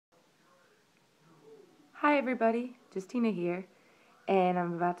Hi everybody, Justina here, and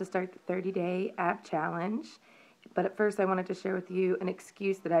I'm about to start the 30-day app challenge. But at first I wanted to share with you an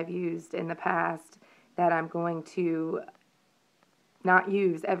excuse that I've used in the past that I'm going to not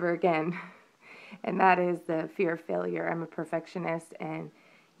use ever again. And that is the fear of failure. I'm a perfectionist, and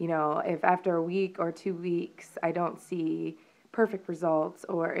if after a week or 2 weeks I don't see perfect results,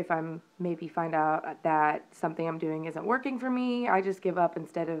 or if I'm maybe find out that something I'm doing isn't working for me, I just give up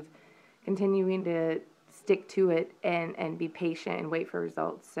instead of continuing to stick to it and be patient and wait for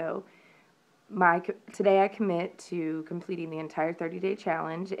results. So today I commit to completing the entire 30-day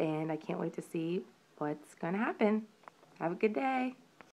challenge, and I can't wait to see what's going to happen. Have a good day.